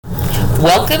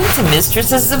Welcome to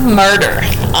Mistresses of Murder.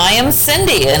 I am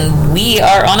Cindy, and we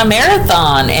are on a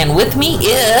marathon, and with me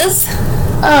is...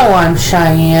 Oh, I'm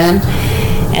Cheyenne.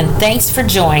 And thanks for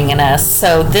joining us.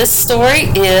 So this story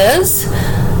is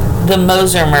the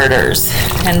Moser Murders,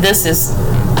 and this is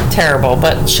terrible,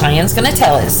 but Cheyenne's going to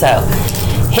tell it, so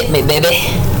hit me, baby.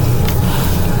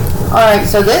 Alright,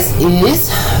 so this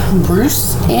is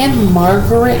Bruce and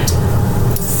Margaret.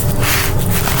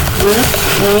 Bruce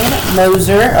and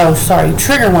Moser. Oh, sorry,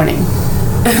 trigger warning. You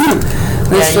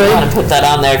want to put that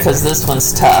on there because this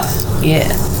one's tough. Yeah.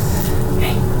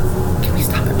 Hey, can we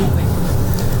stop it real quick?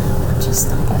 Just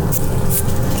stop it.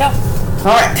 Go.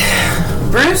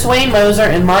 Alright. Bruce Wayne Moser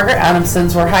and Margaret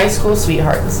Adamsons were high school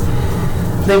sweethearts.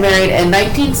 They married in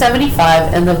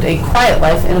 1975 and lived a quiet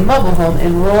life in a mobile home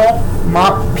in rural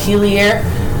Montpelier,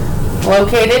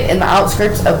 located in the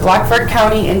outskirts of Blackford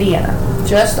County, Indiana,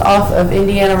 just off of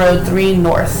Indiana Road 3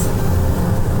 North.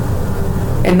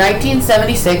 In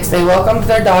 1976, they welcomed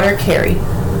their daughter, Carrie.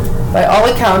 By all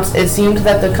accounts, it seemed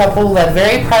that the couple led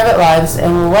very private lives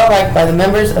and were well liked by the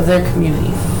members of their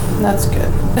community. That's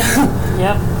good.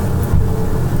 Yep.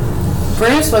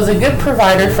 Bruce was a good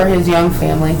provider for his young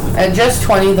family. At just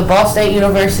 20, the Ball State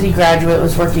University graduate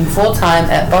was working full-time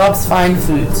at Bob's Fine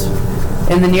Foods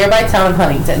in the nearby town of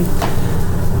Huntington.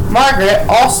 Margaret,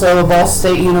 also a Ball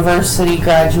State University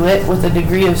graduate with a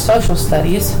degree of social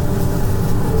studies,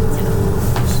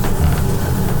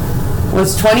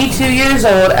 was 22 years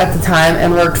old at the time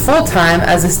and worked full-time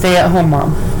as a stay-at-home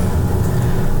mom.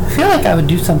 I feel like I would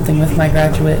do something with my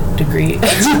graduate degree. And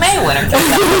she may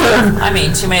have I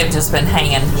mean, she may have just been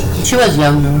hanging. She was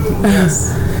young, though.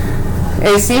 Yes.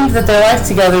 It seemed that their life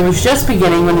together was just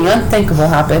beginning when the unthinkable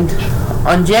happened.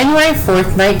 On January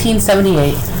 4th,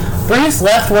 1978, Bruce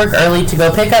left work early to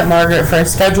go pick up Margaret for a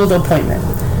scheduled appointment.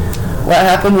 What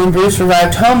happened when Bruce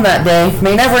arrived home that day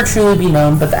may never truly be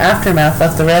known, but the aftermath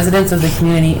left the residents of the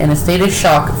community in a state of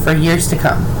shock for years to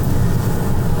come.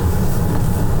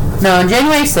 Now, on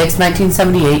January 6,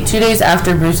 1978, 2 days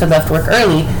after Bruce had left work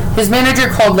early, his manager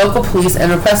called local police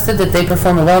and requested that they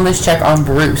perform a wellness check on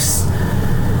Bruce.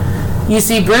 You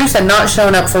see, Bruce had not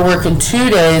shown up for work in 2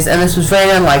 days, and this was very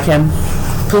unlike him.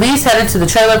 Police headed to the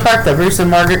trailer park that Bruce and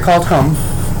Margaret called home.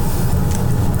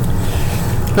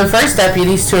 The first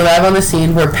deputies to arrive on the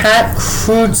scene were Pat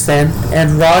Crudson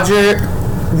and Roger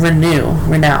Renew.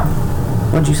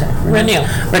 What'd you say? Renew,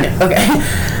 okay.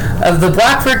 Of the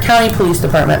Blackford County Police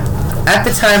Department. At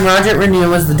the time, Roger Renew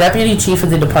was the deputy chief of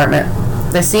the department.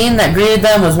 The scene that greeted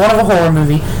them was one of a horror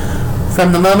movie.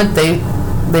 From the moment they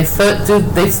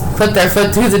put their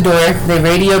foot through the door, they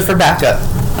radioed for backup.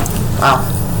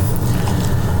 Wow.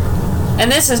 And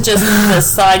this is just a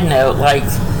side note, like,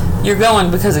 you're going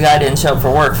because the guy didn't show up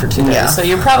for work for 2 days. Yeah. So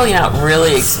you're probably not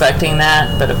really expecting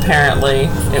that, but apparently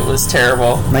it was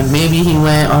terrible. Like maybe he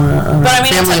went on a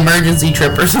family emergency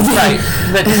trip or something. Right,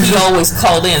 but he always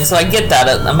called in, so I get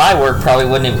that. My work probably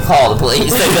wouldn't even call the police.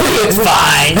 They'd be like, it's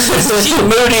fine. She's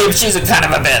moody if she's a kind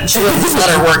of a bitch. We'll just let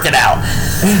her work it out.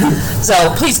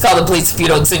 So please call the police if you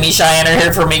don't see me, Cheyenne, or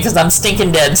hear from me, because I'm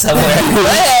stinking dead somewhere. Go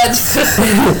ahead.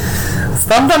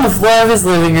 Slumped on the floor of his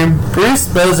living room,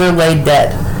 Bruce Moser lay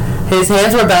dead. His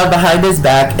hands were bound behind his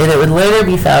back, and it would later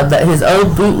be found that his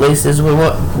own bootlaces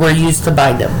were used to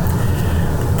bind him.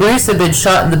 Bruce had been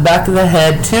shot in the back of the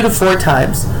head 2 to 4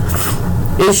 times.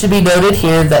 It should be noted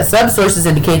here that some sources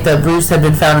indicate that Bruce had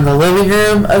been found in the living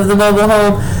room of the mobile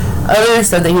home. Others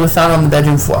said that he was found on the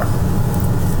bedroom floor,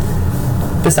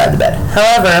 beside the bed.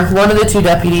 However, one of the 2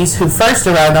 deputies who first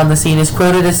arrived on the scene is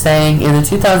quoted as saying in the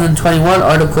 2021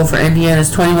 article for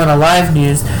Indiana's 21 Alive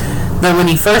News that when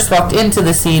he first walked into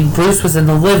the scene, Bruce was in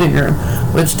the living room,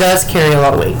 which does carry a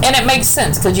lot of weight. And it makes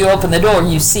sense, because you open the door,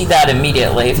 you see that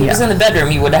immediately. If he was in the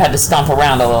bedroom, you would have had to stomp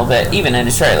around a little bit, even in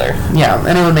his trailer. Yeah,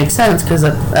 and it would make sense, because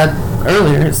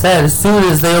earlier it said as soon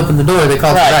as they opened the door, they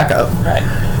called for backup. Right.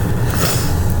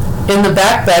 In the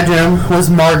back bedroom was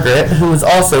Margaret, who was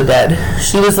also dead.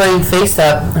 She was laying face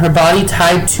up, her body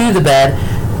tied to the bed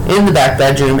in the back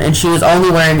bedroom, and she was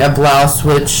only wearing a blouse,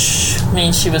 which... I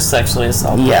mean, she was sexually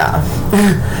assaulted. Yeah.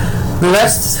 The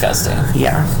rest... Disgusting.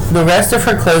 Yeah. The rest of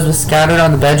her clothes was scattered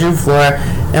on the bedroom floor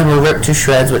and were ripped to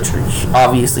shreds, which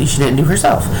obviously she didn't do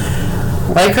herself.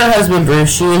 Like her husband,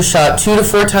 Bruce, she was shot 2 to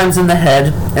 4 times in the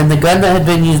head, and the gun that had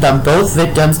been used on both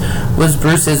victims was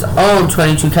Bruce's own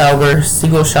 .22 caliber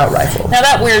single-shot rifle. Now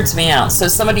that weirds me out. So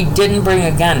somebody didn't bring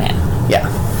a gun in. Yeah.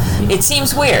 It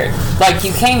seems weird. Like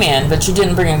you came in, but you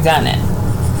didn't bring a gun in.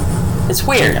 It's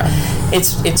weird. Yeah.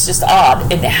 It's just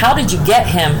odd. And how did you get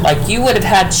him? Like she would have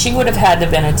had to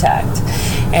have been attacked,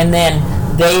 and then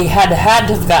they had to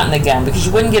have gotten the gun, because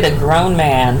you wouldn't get a grown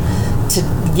man to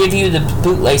give you the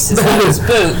bootlaces on his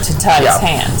boot to tie his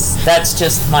hands. That's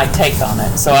just my take on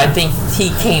it. So I think he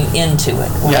came into it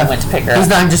when he went to pick her up. He's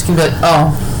not just going to be like,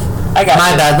 oh, I got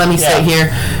my bad, let me sit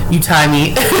here, you tie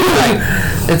me. Right.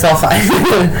 It's all fine.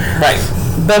 Right.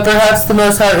 But perhaps the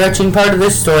most heart-wrenching part of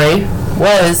this story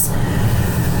was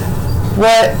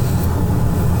what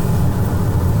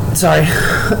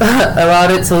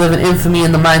allowed it to live in infamy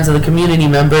in the minds of the community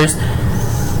members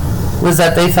was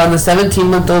that they found the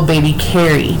 17-month-old baby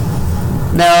Carrie.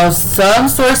 Now, some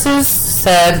sources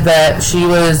said that she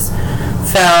was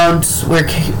found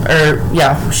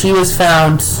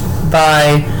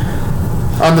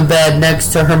on the bed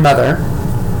next to her mother.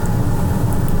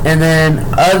 And then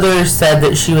others said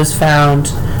that she was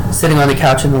found sitting on the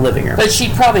couch in the living room. But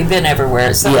she'd probably been everywhere.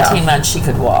 At 17 months, she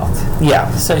could walk. Yeah.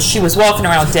 So she was walking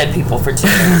around with dead people for 2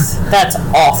 days. That's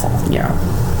awful. Yeah.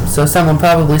 So someone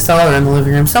probably saw her in the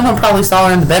living room. Someone probably saw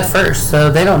her in the bed first, so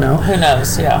they don't know. Who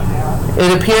knows, yeah.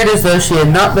 It appeared as though she had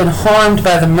not been harmed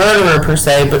by the murderer per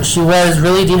se, but she was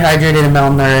really dehydrated and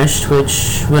malnourished,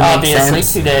 which would make sense.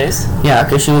 Obviously, 2 days. Yeah,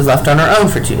 because she was left on her own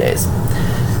for 2 days.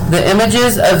 The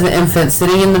images of the infant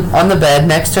sitting on the bed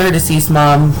next to her deceased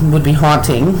mom would be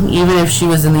haunting. Even if she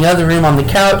was in the other room on the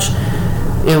couch,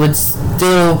 it would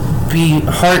still be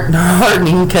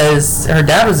heartening because her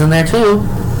dad was in there too.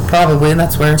 Probably, and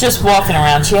that's where... Just walking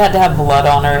around. She had to have blood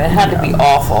on her. It had to be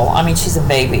awful. I mean, she's a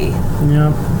baby.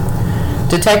 Yep.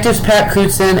 Detectives Pat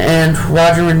Crutzen and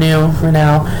Roger Renow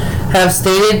have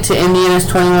stated to Indiana's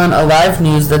 21 Alive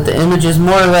News that the image is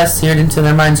more or less seared into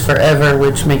their minds forever,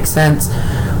 which makes sense,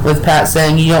 with Pat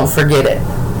saying, "You don't forget it."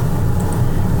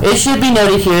 It should be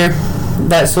noted here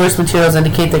that source materials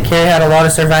indicate that Carrie had a lot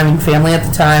of surviving family at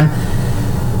the time,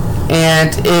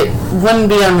 and it wouldn't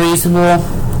be unreasonable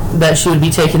that she would be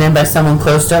taken in by someone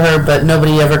close to her, but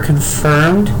nobody ever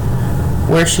confirmed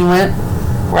where she went.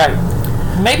 Right.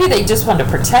 Maybe they just wanted to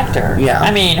protect her. Yeah.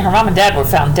 I mean, her mom and dad were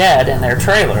found dead in their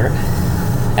trailer.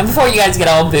 And before you guys get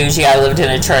all bougie, I lived in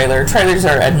a trailer. Trailers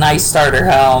are a nice starter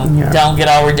home. Yeah. Don't get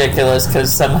all ridiculous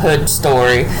because some hood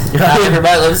story. Not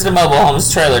everybody lives in a mobile home.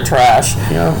 It's trailer trash.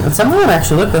 Yeah, and some of them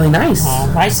actually look really nice.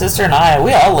 My sister and I,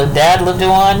 we all lived. Dad lived in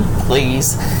one.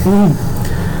 Please.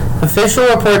 Official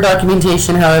report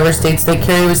documentation, however, states that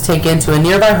Carrie was taken to a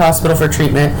nearby hospital for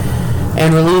treatment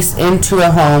and released into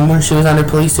a home where she was under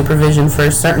police supervision for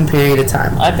a certain period of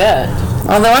time. I bet.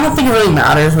 Although I don't think it really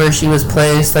matters where she was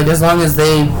placed. Like, as long as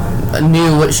they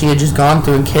knew what she had just gone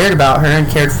through and cared about her and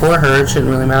cared for her, it shouldn't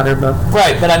really matter. But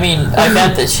right, but I mean, I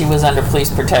bet that she was under police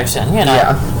protection, you know.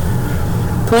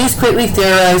 Yeah. Police quickly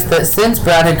theorized that since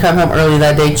Brad had come home early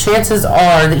that day, chances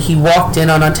are that he walked in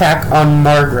on an attack on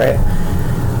Margaret.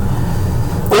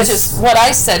 Which is what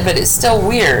I said, but it's still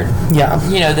weird. Yeah.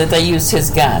 You know, that they used his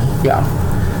gun. Yeah.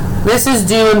 This is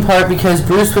due in part because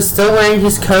Bruce was still wearing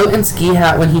his coat and ski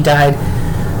hat when he died.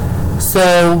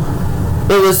 So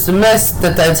it was submissed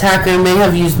that the attacker may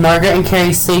have used Margaret and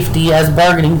Carrie's safety as a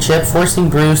bargaining chip, forcing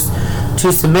Bruce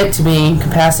to submit to being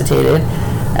incapacitated.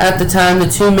 At the time, the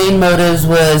two main motives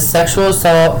was sexual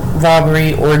assault,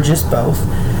 robbery, or just both.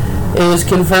 It was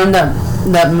confirmed that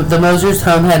the Moser's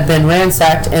home had been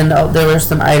ransacked and there were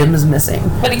some items missing.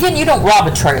 But again, you don't rob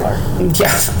a trailer.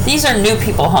 Yeah. These are new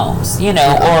people homes, you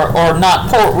know, or not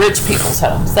poor, rich people's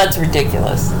homes. That's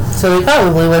ridiculous. So they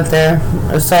probably went there,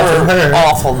 assaulted her.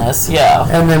 Awfulness, yeah.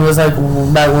 And then was like, well,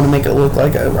 might want to make it look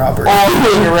like a robbery.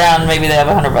 Or around, maybe they have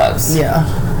 $100. Yeah.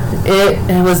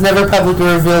 It was never publicly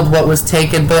revealed what was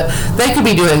taken, but they could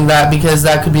be doing that because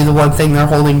that could be the one thing they're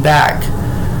holding back.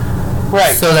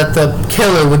 Right. So that the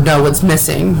killer would know what's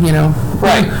missing, you know?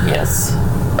 Right, yes.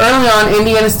 Early on,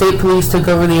 Indiana State Police took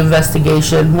over the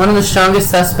investigation. One of the strongest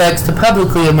suspects to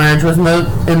publicly emerge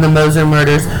in the Moser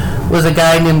murders was a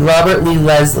guy named Robert Lee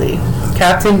Leslie.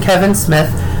 Captain Kevin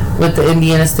Smith with the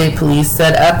Indiana State Police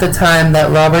said at the time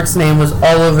that Robert's name was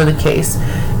all over the case.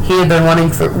 He had been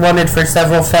wanted for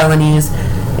several felonies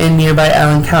in nearby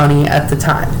Allen County at the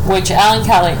time. Which Allen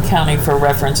County, for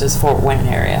reference, is Fort Wayne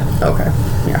area. Okay,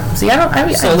 yeah. See,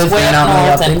 I so live it's way there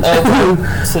up north and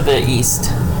over to the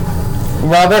east.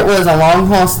 Robert was a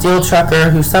long-haul steel trucker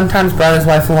who sometimes brought his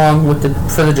wife along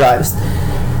for the drives.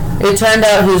 It turned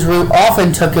out his route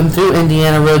often took him through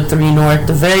Indiana Road 3 North,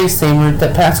 the very same route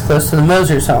that passed close to the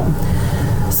Moser's home.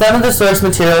 Some of the source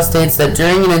material states that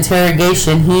during an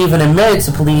interrogation, he even admitted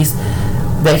to police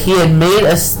that he had made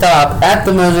a stop at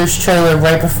the Moser's trailer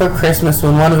right before Christmas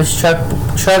when one of his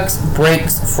truck's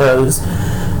brakes froze,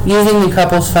 using the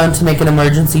couple's phone to make an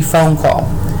emergency phone call.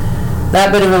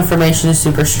 That bit of information is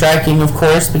super striking, of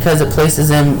course, because it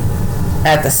places him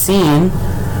at the scene.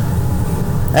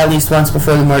 at least once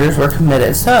before the murders were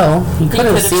committed. So he could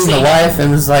have seen the wife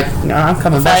and was like, "No, I'm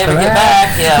coming back for that." Get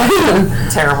back, yeah.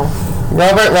 Terrible.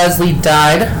 Robert Leslie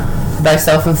died by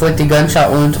self-inflicted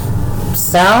gunshot wound.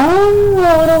 Sound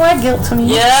a little like guilt to me.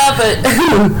 Yeah, but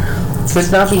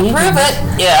could not be easy. Prove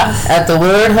it. Yeah. At the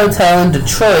Willard Hotel in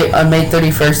Detroit on May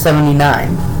 31st,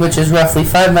 79, which is roughly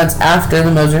 5 months after the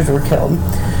Mosers were killed.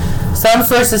 Some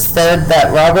sources said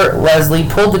that Robert Leslie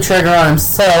pulled the trigger on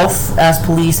himself, as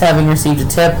police, having received a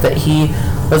tip that he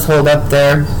was holed up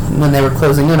there when they were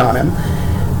closing in on him.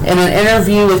 In an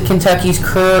interview with Kentucky's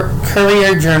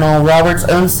Courier-Journal, Robert's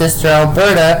own sister,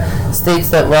 Alberta, states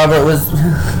that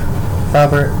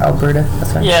Alberta,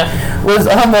 that's right, yeah, was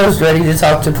almost ready to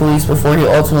talk to police before he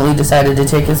ultimately decided to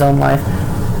take his own life.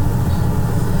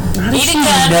 How did she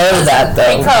know that,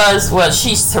 though? Because, well,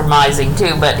 she's surmising,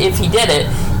 too, but if he did it,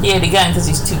 he had a gun because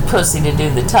he's too pussy to do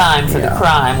the time for the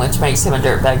crime, which makes him a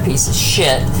dirtbag piece of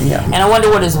shit. Yeah. And I wonder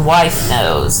what his wife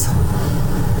knows.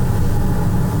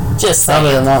 Just saying.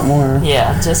 Probably a lot more.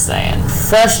 Yeah, just saying.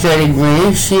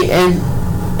 Frustratingly, she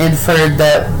inferred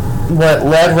that what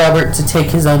led Robert to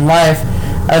take his own life,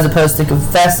 as opposed to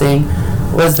confessing,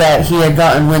 was that he had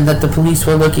gotten wind that the police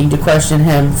were looking to question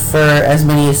him for as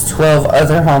many as 12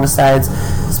 other homicides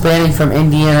spanning from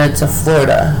Indiana to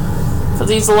Florida. Because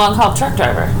he's a long-haul truck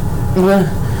driver. Yeah.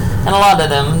 And a lot of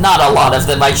them, not a lot of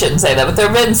them, I shouldn't say that, but there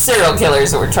have been serial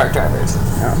killers that were truck drivers.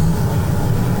 Yeah.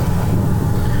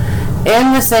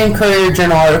 In the same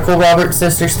Courier-Journal article, Robert's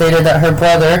sister stated that her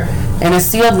brother, in a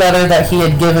sealed letter that he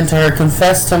had given to her,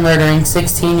 confessed to murdering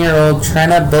 16-year-old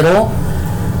Trina Biddle,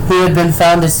 who had been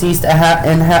found deceased and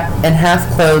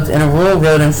half-clothed in a rural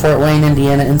road in Fort Wayne,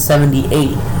 Indiana in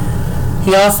 78.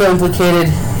 He also implicated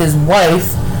his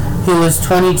wife, who was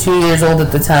 22 years old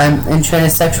at the time, in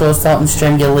Trina's sexual assault and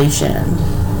strangulation.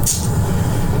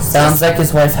 Sounds like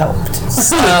his wife helped.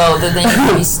 So, then they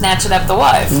could be snatching up the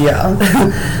wife. Yeah.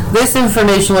 This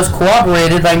information was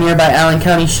corroborated by nearby Allen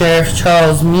County Sheriff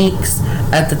Charles Meeks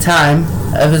at the time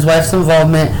of his wife's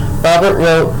involvement. Robert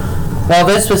wrote, "While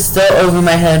this was still over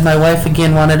my head, my wife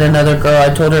again wanted another girl.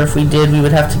 I told her if we did, we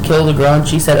would have to kill the girl, and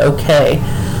she said okay.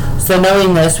 So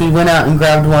knowing this, we went out and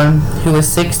grabbed one who was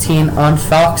 16 on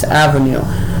Fox Avenue.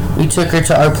 We took her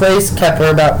to our place, kept her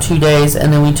about 2 days,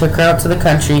 and then we took her out to the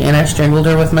country, and I strangled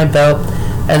her with my belt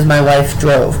as my wife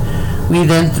drove. We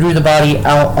then threw the body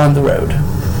out on the road."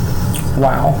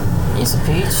 Wow. He's a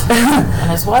peach. And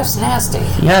his wife's nasty.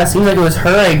 Yeah, it seems like it was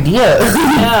her idea.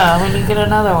 Yeah, we need to get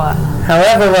another one.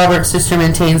 However, Robert's sister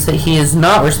maintains that he is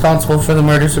not responsible for the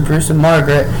murders of Bruce and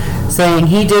Margaret, saying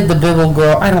he did the Bibble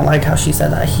girl. I don't like how she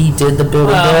said that. He did the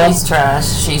Bibble girl. He's trash.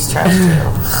 She's trash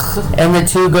too. And the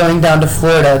two going down to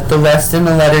Florida. The rest in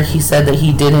the letter he said that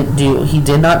he didn't do. He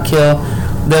did not kill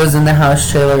those in the house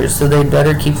trailers, so they'd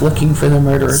better keep looking for the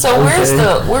murderers. So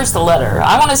where's the letter?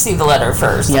 I want to see the letter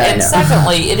first. Yeah, and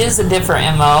secondly, it is a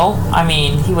different MO. I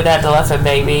mean, he would have to left a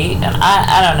baby, and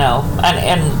I don't know.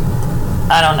 And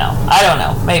I don't know.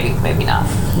 Maybe not.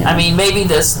 Yeah. I mean, maybe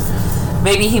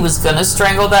he was gonna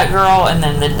strangle that girl, and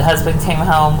then the husband came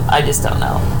home. I just don't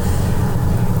know.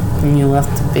 And you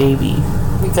left the baby.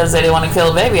 Because they didn't want to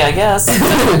kill the baby, I guess.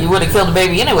 You would have killed the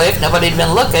baby anyway if nobody had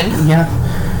been looking. Yeah.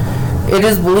 It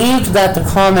is believed that the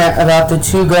comment about the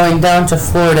two going down to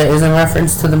Florida is in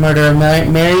reference to the murder of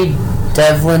Mary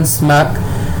Devlin Smuck,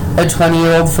 a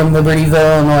 20-year-old from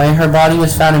Libertyville, Illinois. Her body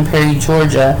was found in Perry,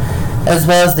 Georgia, as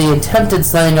well as the attempted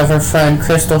slaying of her friend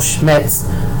Crystal Schmitz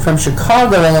from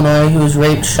Chicago, Illinois, who was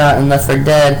raped, shot, and left for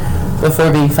dead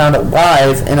before being found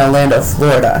alive in Orlando,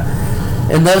 Florida.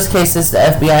 In those cases, the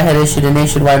FBI had issued a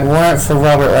nationwide warrant for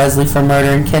Robert Leslie for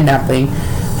murder and kidnapping.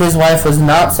 His wife was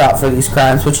not sought for these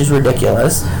crimes, which is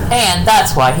ridiculous. And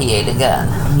that's why he ate a gun.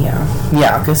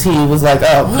 Yeah, because he was like,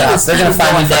 oh crap, they're going to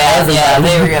find me for everybody. Yeah,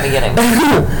 they were going to get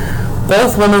him.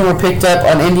 Both women were picked up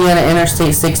on Indiana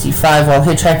Interstate 65 while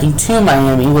hitchhiking to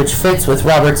Miami, which fits with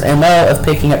Robert's MO of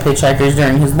picking up hitchhikers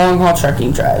during his long-haul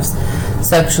trucking drives,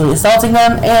 sexually assaulting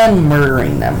them and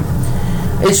murdering them.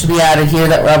 It should be added here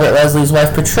that Robert Leslie's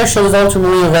wife Patricia was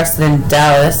ultimately arrested in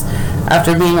Dallas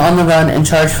after being on the run and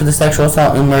charged for the sexual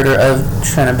assault and murder of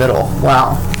Trina Biddle.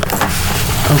 Wow.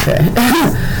 Okay.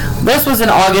 This was in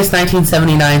August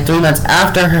 1979, 3 months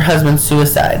after her husband's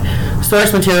suicide.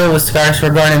 Source material was scarce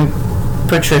regarding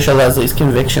Patricia Leslie's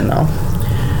conviction, though.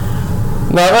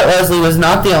 Robert Leslie was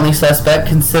not the only suspect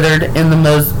considered in the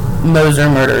Moser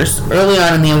murders. Early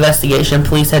on in the investigation,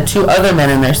 police had two other men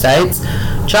in their sights,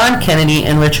 John Kennedy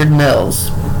and Richard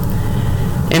Mills.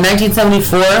 In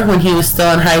 1974, when he was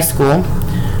still in high school,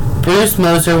 Bruce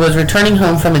Moser was returning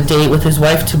home from a date with his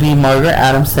wife-to-be Margaret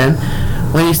Adamson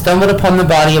when he stumbled upon the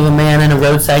body of a man in a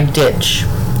roadside ditch.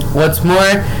 What's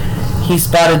more, he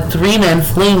spotted 3 men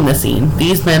fleeing the scene.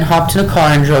 These men hopped in a car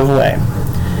and drove away.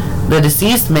 The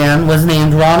deceased man was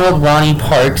named Ronald Ronnie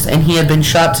Parks, and he had been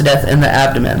shot to death in the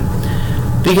abdomen.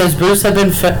 Because Bruce had been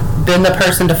the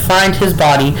person to find his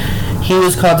body, he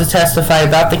was called to testify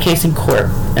about the case in court.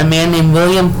 A man named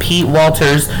William Pete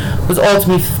Walters was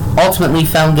ultimately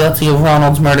found guilty of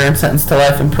Ronald's murder and sentenced to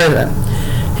life in prison.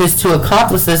 His 2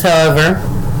 accomplices, however,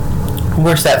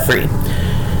 were set free.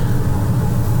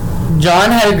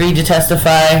 John had agreed to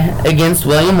testify against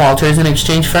William Walters in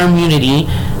exchange for immunity,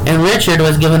 and Richard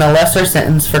was given a lesser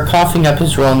sentence for coughing up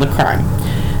his role in the crime.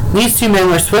 These 2 men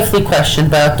were swiftly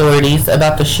questioned by authorities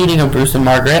about the shooting of Bruce and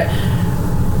Margaret,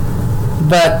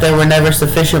 but there were never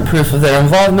sufficient proof of their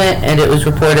involvement, and it was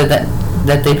reported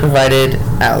that they provided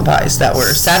alibis that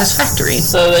were satisfactory.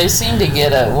 So they seem to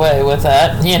get away with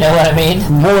that, you know what I mean?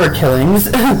 More killings.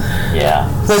 Yeah,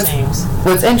 seems.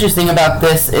 What's interesting about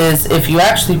this is if you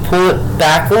actually pull it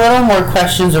back a little, more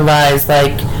questions arise,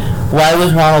 like, why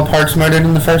was Ronald Parks murdered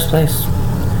in the first place?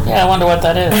 Yeah, I wonder what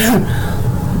that is.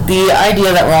 The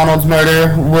idea that Ronald's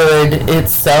murder would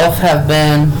itself have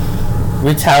been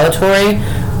retaliatory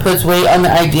puts weight on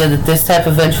the idea that this type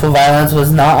of vengeful violence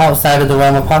was not outside of the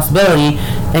realm of possibility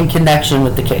in connection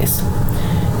with the case.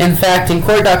 In fact, in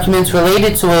court documents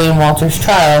related to William Walters'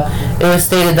 trial, it was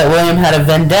stated that William had a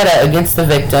vendetta against the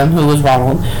victim, who was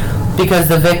Ronald, because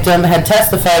the victim had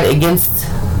testified against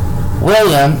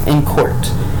William in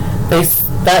court.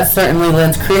 That certainly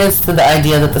lends credence to the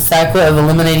idea that the cycle of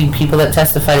eliminating people that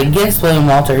testified against William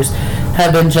Walters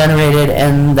had been generated,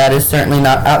 and that is certainly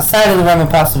not outside of the realm of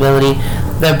possibility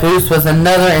that Bruce was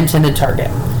another intended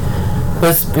target.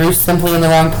 Was Bruce simply in the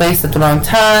wrong place at the wrong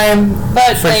time?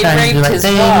 But they raped his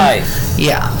wife.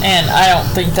 Yeah. And I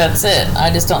don't think that's it.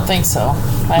 I just don't think so.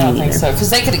 I don't think so.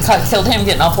 Because they could have killed him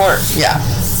getting off work. Yeah.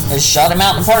 They shot him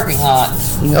out in the parking lot.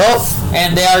 Nope.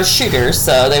 And they are shooters,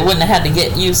 so they wouldn't have had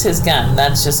to use his gun.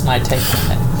 That's just my take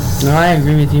on it. No, I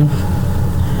agree with you.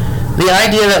 The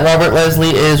idea that Robert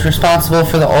Leslie is responsible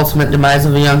for the ultimate demise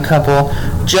of a young couple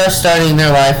just starting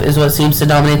their life is what seems to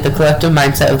dominate the collective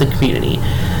mindset of the community.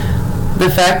 The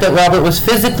fact that Robert was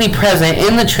physically present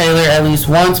in the trailer at least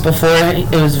once before it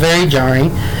was very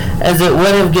jarring, as it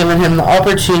would have given him the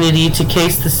opportunity to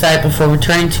case the site before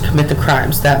returning to commit the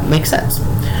crimes. That makes sense.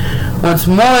 Once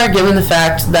more, given the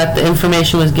fact that the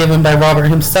information was given by Robert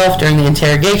himself during the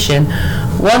interrogation,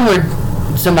 one would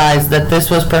surmise that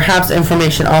this was perhaps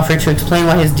information offered to explain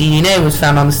why his DNA was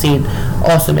found on the scene.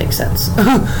 Also makes sense.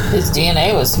 His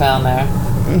DNA was found there.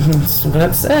 That's what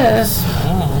it says.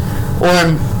 Oh.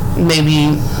 Or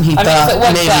maybe he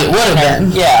thought maybe it would have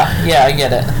been. Yeah, I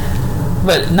get it.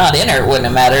 But not in her, it wouldn't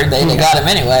have mattered. They got him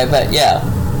anyway, but yeah.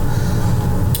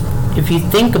 If you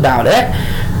think about it,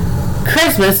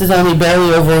 Christmas is only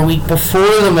barely over a week before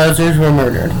the Mosers were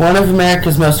murdered. One of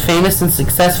America's most famous and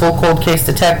successful cold case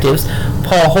detectives,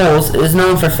 Paul Holes, is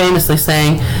known for famously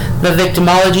saying, "The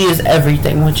victimology is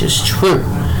everything," which is true.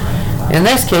 In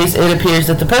this case, it appears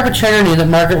that the perpetrator knew that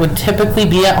Margaret would typically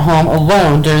be at home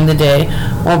alone during the day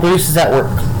while Bruce is at work.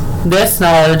 This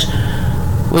knowledge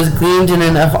was gleaned in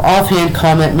an offhand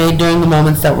comment made during the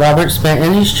moments that Robert spent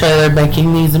in his trailer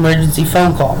making his emergency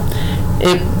phone call.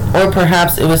 Or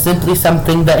perhaps it was simply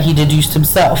something that he deduced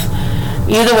himself.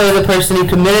 Either way, the person who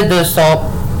committed the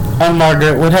assault on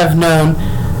Margaret would have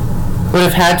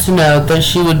had to know that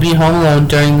she would be home alone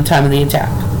during the time of the attack.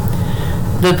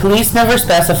 The police never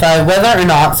specified whether or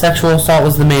not sexual assault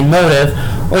was the main motive,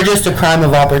 or just a crime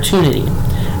of opportunity.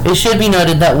 It should be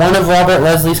noted that one of Robert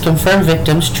Leslie's confirmed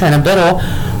victims, Trenna Biddle,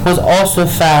 was also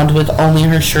found with only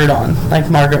her shirt on, like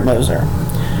Margaret Moser.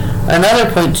 Another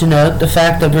point to note, the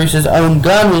fact that Bruce's own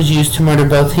gun was used to murder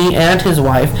both he and his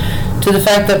wife, to the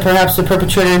fact that perhaps the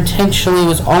perpetrator intentionally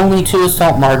was only to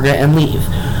assault Margaret and leave.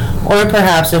 Or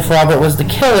perhaps if Robert was the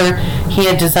killer, he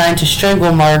had designed to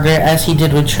strangle Margaret as he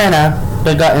did with Trenna,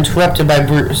 but got interrupted by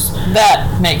Bruce.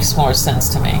 That makes more sense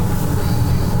to me.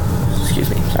 Excuse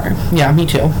me, sorry. Yeah, me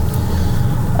too.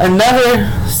 Another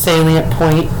salient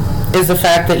point is the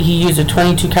fact that he used a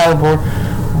 .22 caliber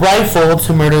rifle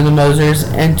to murder the Mosers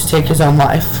and to take his own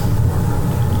life.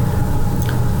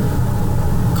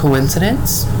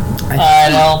 Coincidence? I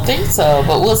don't think so,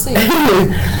 but we'll see.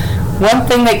 One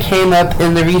thing that came up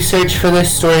in the research for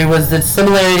this story was the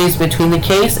similarities between the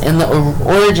case and the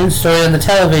origin story on the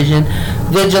television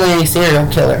vigilante serial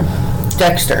killer,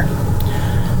 Dexter.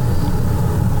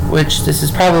 Which, this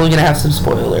is probably going to have some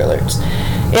spoiler alerts.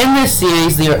 In this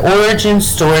series, the origin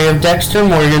story of Dexter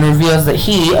Morgan reveals that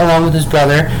he, along with his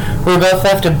brother, were both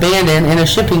left abandoned in a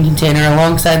shipping container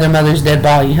alongside their mother's dead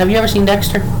body. Have you ever seen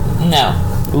Dexter? No.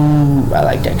 Ooh, I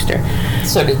like Dexter.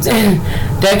 So did Zane.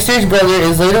 Dexter's brother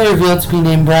is later revealed to be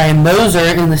named Brian Moser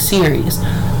in the series.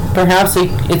 Perhaps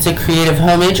it's a creative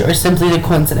homage or simply a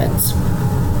coincidence.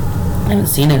 I haven't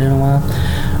seen it in a while.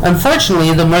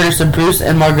 Unfortunately, the murders of Bruce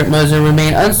and Margaret Moser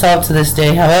remain unsolved to this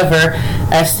day. However,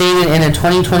 as stated in a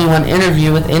 2021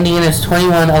 interview with Indiana's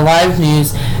 21 Alive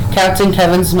News, Captain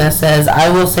Kevin Smith says, "I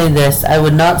will say this, I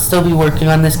would not still be working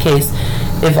on this case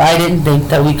if I didn't think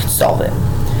that we could solve it."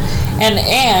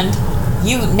 And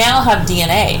you now have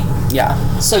DNA. Yeah.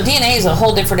 So DNA is a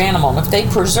whole different animal. And if they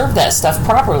preserve that stuff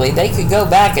properly, they could go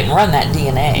back and run that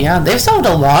DNA. Yeah, they've solved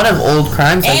a lot of old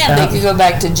crimes like that. And they could go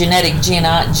back to genetic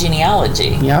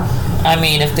genealogy. Yeah. I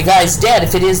mean, if the guy's dead,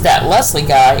 if it is that Leslie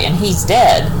guy and he's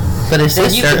dead, but his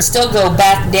sister, you can still go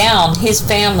back down his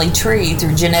family tree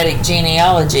through genetic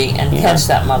genealogy and catch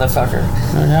that motherfucker.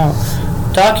 No doubt.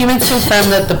 Documents confirm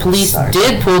that the police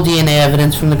did pull DNA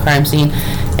evidence from the crime scene,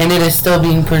 and it is still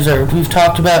being preserved. We've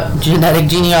talked about genetic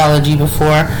genealogy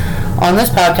before on this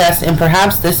podcast, and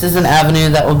perhaps this is an avenue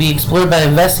that will be explored by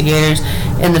investigators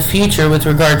in the future with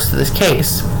regards to this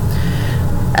case.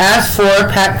 As for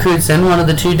Pat Crutzen, one of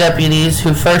the two deputies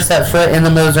who first set foot in the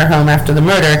Moser home after the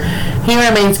murder, he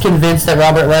remains convinced that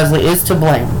Robert Leslie is to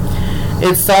blame.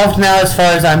 It's solved now as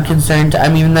far as I'm concerned. I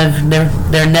mean,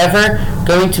 they're never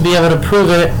going to be able to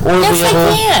prove it or be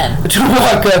able to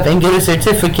walk up and get a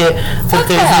certificate that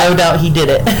there's no doubt he did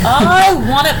it. I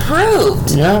want it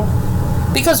proved. Yeah.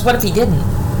 Because what if he didn't?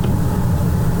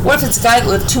 What if it's a guy that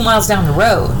lived 2 miles down the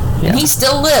road and he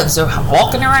still lives or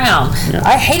walking around? Yeah.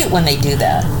 I hate it when they do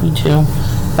that. Me too.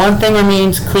 One thing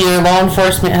remains clear. Law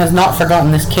enforcement has not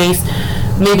forgotten this case.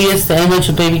 Maybe it's the image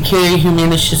of baby Carrie who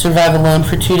managed to survive alone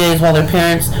for 2 days while her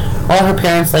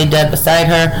parents lay dead beside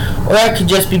her, or it could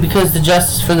just be because the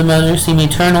justice for the Moser seemed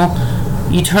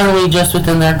eternally just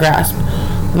within their grasp.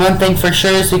 One thing for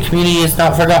sure is the community has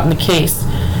not forgotten the case.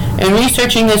 In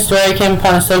researching this story, I came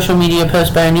upon a social media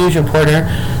post by a news reporter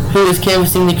who was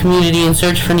canvassing the community in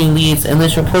search for new leads, and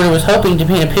this reporter was hoping to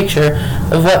paint a picture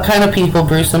of what kind of people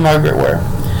Bruce and Margaret were.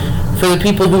 For the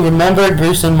people who remembered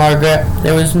Bruce and Margaret,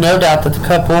 there was no doubt that the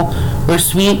couple were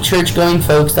sweet, church-going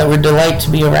folks that were a delight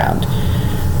to be around.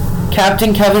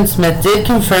 Captain Kevin Smith did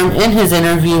confirm in his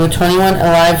interview with 21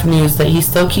 Alive News that he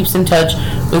still keeps in touch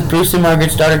with Bruce and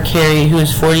Margaret's daughter Carrie, who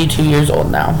is 42 years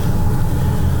old now.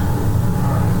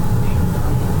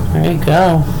 There you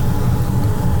go.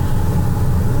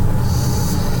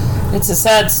 It's a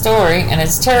sad story, and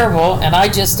it's terrible, and I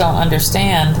just don't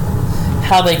understand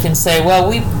how they can say, well,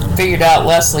 we figured out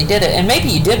Leslie did it. And maybe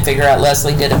you did figure out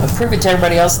Leslie did it, but prove it to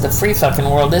everybody else in the free fucking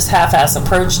world. This half-ass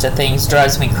approach to things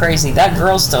drives me crazy. That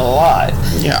girl's still alive.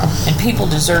 Yeah. And people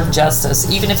deserve justice,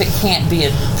 even if it can't be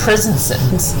a prison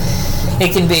sentence.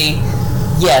 It can be,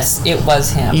 yes, it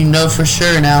was him. You know for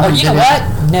sure now. Or you know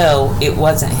what? No, it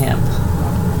wasn't him.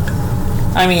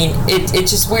 I mean, it's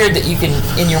just weird that you can,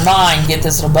 in your mind, get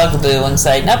this little bugaboo and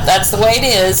say, nope, that's the way it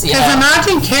is. Because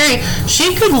imagine Carrie,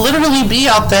 she could literally be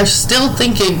out there still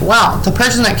thinking, wow, the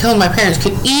person that killed my parents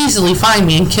could easily find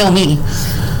me and kill me.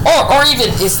 Or even,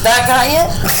 is that guy it?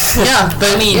 Yeah,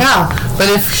 but but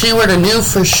if she were to know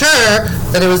for sure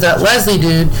that it was that Leslie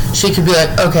dude, she could be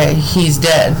like, okay, he's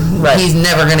dead. Right. He's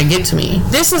never going to get to me.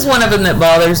 This is one of them that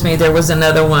bothers me. There was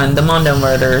another one, the Moser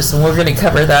Murders, and we're going to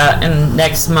cover that in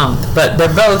next month. But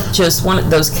they're both just one of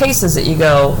those cases that you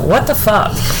go, what the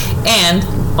fuck? And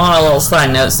on a little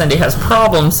side note, Cindy has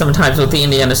problems sometimes with the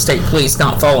Indiana State Police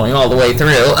not following all the way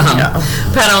through.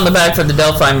 Pat on the back for the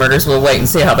Delphi murders. We'll wait and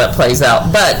see how that plays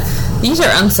out. But these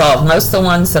are unsolved. Most of the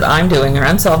ones that I'm doing are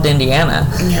unsolved Indiana.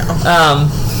 Yeah.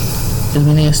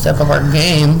 We need to step up our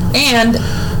game. And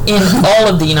in all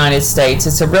of the United States,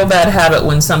 it's a real bad habit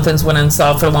when something's been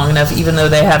unsolved for long enough, even though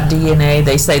they have DNA,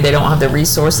 they say they don't have the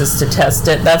resources to test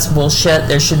it. That's bullshit.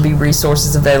 There should be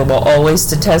resources available always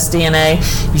to test DNA.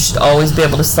 You should always be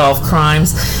able to solve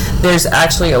crimes. There's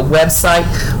actually a website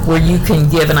where you can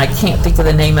give, and I can't think of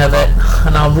the name of it,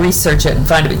 and I'll research it and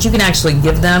find it, but you can actually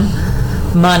give them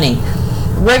money,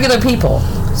 regular people,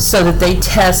 so that they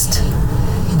test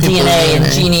DNA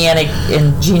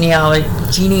and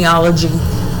genealogy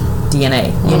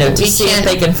DNA, to see if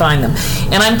they can find them.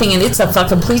 And I'm thinking, it's a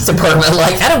fucking police department.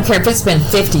 Like, I don't care if it's been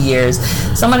 50 years.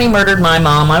 Somebody murdered my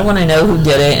mom. I want to know who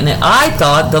did it. And I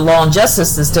thought the law and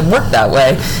justice system worked that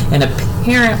way. And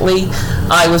apparently,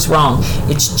 I was wrong.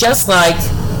 It's just like,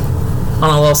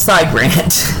 on a little side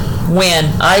rant, when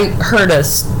I heard a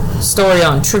story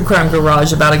on True Crime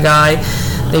Garage about a guy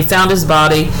They found his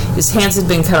body. His hands had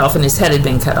been cut off and his head had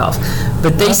been cut off.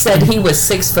 But they said he was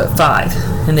 6'5",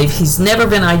 and he's never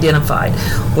been identified.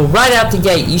 Well, right out the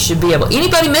gate, you should be able.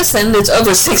 Anybody missing that's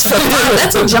over 6'5",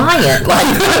 that's a giant. Like,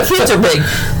 kids are big.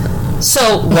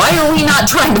 So why are we not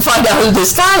trying to find out who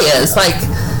this guy is? Like,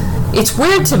 it's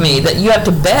weird to me that you have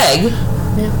to beg.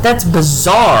 That's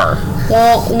bizarre.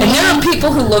 Well, and there are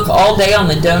people who look all day on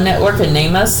the Doe Network and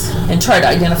name us and try to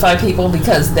identify people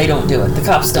because they don't do it. The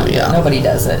cops don't do it. Nobody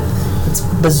does it. It's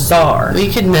bizarre. We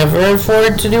could never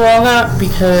afford to do all that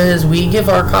because we give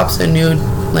our cops a new,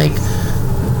 like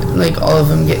all of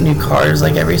them get new cars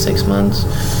like every 6 months.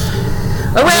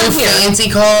 Around here. Fancy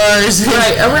cars.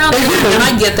 Right, around here. And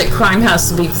I get that crime has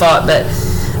to be fought, but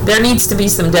there needs to be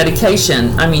some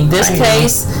dedication. I mean, this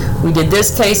case, we did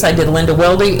this case. I did Linda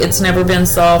Weldy. It's never been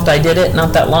solved. I did it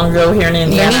not that long ago here in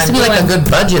Indiana. There needs to be like a good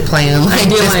budget plan. I'm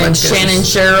doing Shannon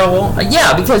Cheryl.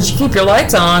 Yeah, because you keep your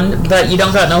lights on, but you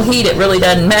don't got no heat. It really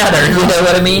doesn't matter. You know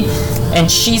what I mean? And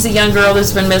she's a young girl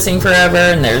that's been missing forever,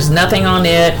 and there's nothing on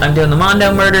it. I'm doing the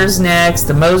Mondo Murders next,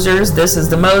 the Mosers. This is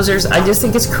the Mosers. I just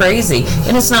think it's crazy.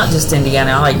 And it's not just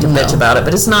Indiana. I like to bitch about it,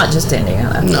 but it's not just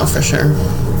Indiana. No, for sure.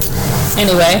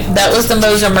 Anyway, that was the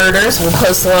Moser Murders. We'll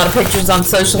post a lot of pictures on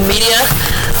social media.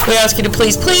 We ask you to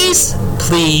please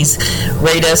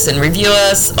rate us and review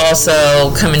us.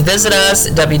 Also, come and visit us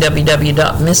at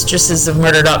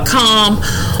www.mistressesofmurder.com.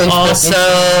 Also,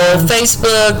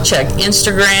 Facebook, check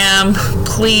Instagram.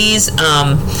 Please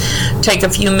take a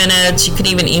few minutes. You can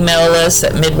even email us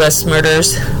at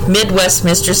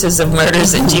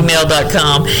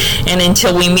midwestmistressesofmurders@gmail.com. And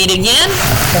until we meet again,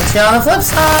 catch you on the flip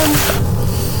side.